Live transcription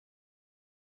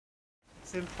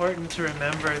It's important to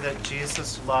remember that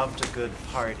Jesus loved a good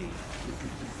party.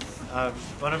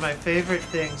 One of my favorite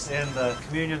things in the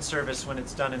communion service when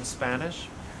it's done in Spanish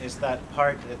is that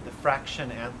part at the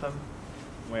fraction anthem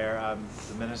where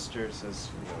the minister says,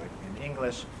 in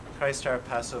English, Christ our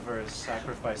Passover is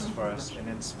sacrificed for us. And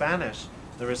in Spanish,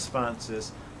 the response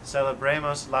is,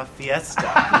 celebremos la fiesta.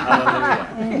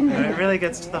 Hallelujah. And it really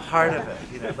gets to the heart of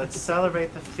it. Let's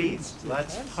celebrate the feast.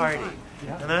 Let's party.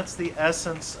 And that's the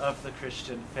essence of the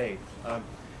Christian faith.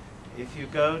 If you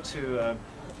go to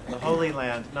the Holy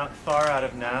Land, not far out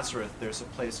of Nazareth, there's a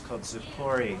place called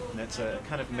Zippori, and it's a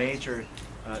kind of major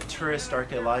tourist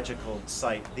archaeological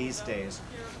site these days.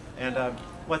 And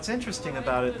what's interesting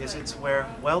about it is it's where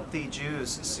wealthy Jews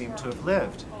seem to have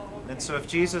lived. And so if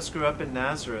Jesus grew up in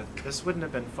Nazareth, this wouldn't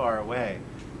have been far away.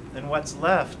 And what's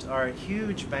left are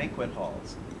huge banquet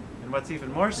halls. And what's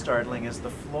even more startling is the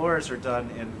floors are done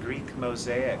in Greek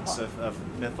mosaics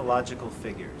of mythological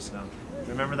figures. Now,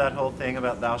 remember that whole thing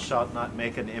about thou shalt not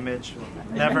make an image? Well,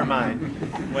 never mind.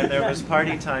 When there was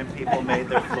party time, people made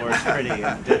their floors pretty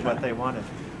and did what they wanted.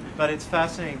 But it's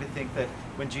fascinating to think that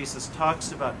when Jesus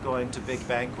talks about going to big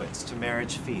banquets, to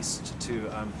marriage feasts,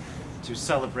 to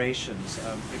celebrations,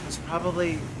 it was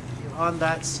probably on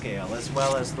that scale as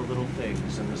well as the little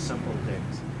things and the simple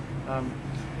things.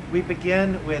 We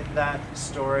begin with that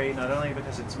story not only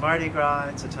because it's Mardi Gras,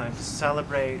 it's a time to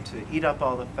celebrate, to eat up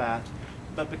all the fat,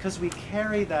 but because we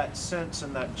carry that sense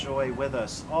and that joy with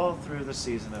us all through the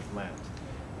season of Lent.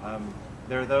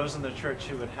 There are those in the church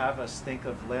who would have us think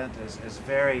of Lent as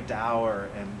very dour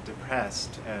and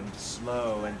depressed and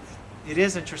slow, and it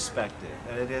is introspective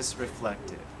and it is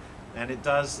reflective. And it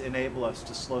does enable us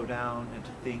to slow down and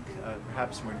to think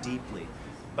perhaps more deeply.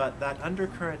 But that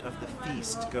undercurrent of the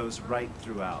feast goes right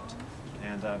throughout.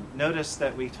 And notice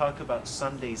that we talk about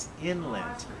Sundays in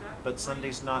Lent, but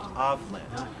Sundays not of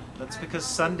Lent. That's because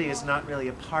Sunday is not really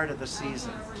a part of the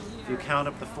season. If you count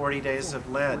up the 40 days of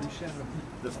Lent,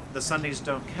 the Sundays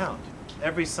don't count.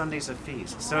 Every Sunday's a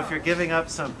feast. So if you're giving up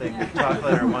something,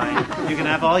 chocolate or wine, you can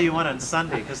have all you want on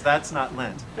Sunday, because that's not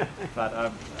Lent.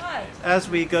 But as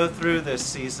we go through this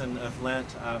season of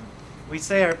Lent, we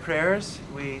say our prayers,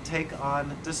 we take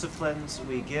on disciplines,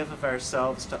 we give of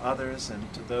ourselves to others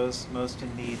and to those most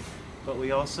in need, but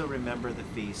we also remember the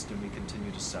feast and we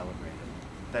continue to celebrate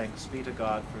it. Thanks be to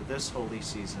God for this holy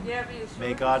season.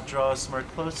 May God draw us more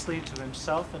closely to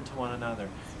himself and to one another.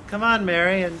 Come on,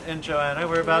 Mary and Joanna,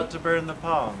 we're about to burn the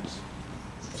palms.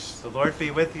 The Lord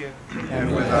be with you.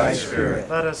 And with thy spirit.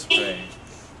 Let us pray.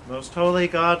 Most holy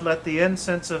God, let the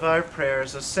incense of our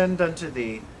prayers ascend unto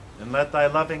thee, and let thy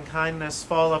loving kindness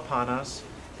fall upon us,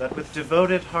 that with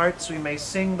devoted hearts we may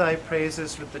sing thy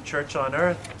praises with the church on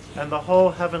earth and the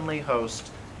whole heavenly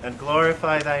host, and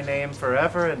glorify thy name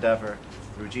forever and ever,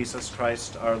 through Jesus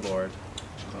Christ our Lord.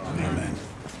 Amen.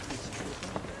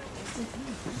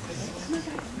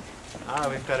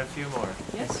 We've got a few more.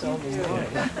 Yes, we do.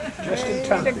 Just in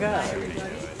time. To God.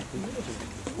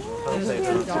 Hope they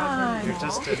don't. You're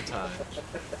just in time.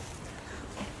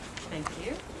 Thank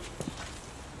you.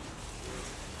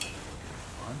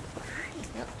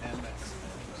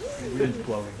 The wind's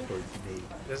blowing towards me.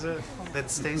 Is it? Then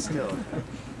stay still.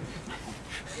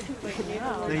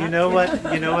 Do you know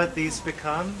what these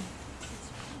become?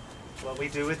 What we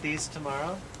do with these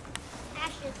tomorrow?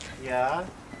 Ashes. Yeah?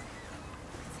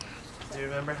 Do you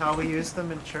remember how we use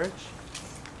them in church?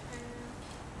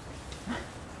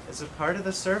 As a part of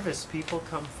the service, people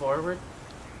come forward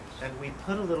and we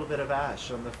put a little bit of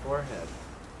ash on the forehead.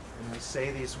 And we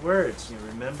say these words,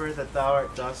 remember that thou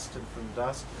art dust, and from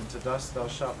dust and to dust thou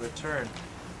shalt return.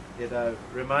 It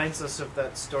reminds us of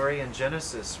that story in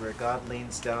Genesis where God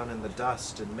leans down in the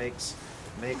dust and makes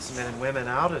men and women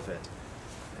out of it.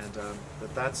 And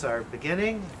that's our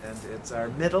beginning and it's our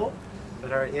middle,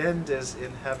 but our end is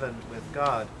in heaven with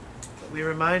God. But we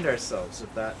remind ourselves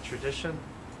of that tradition.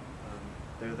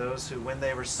 There are those who, when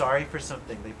they were sorry for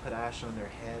something, they put ash on their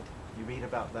head. You read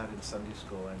about that in Sunday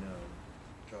school, I know.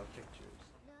 Draw a picture.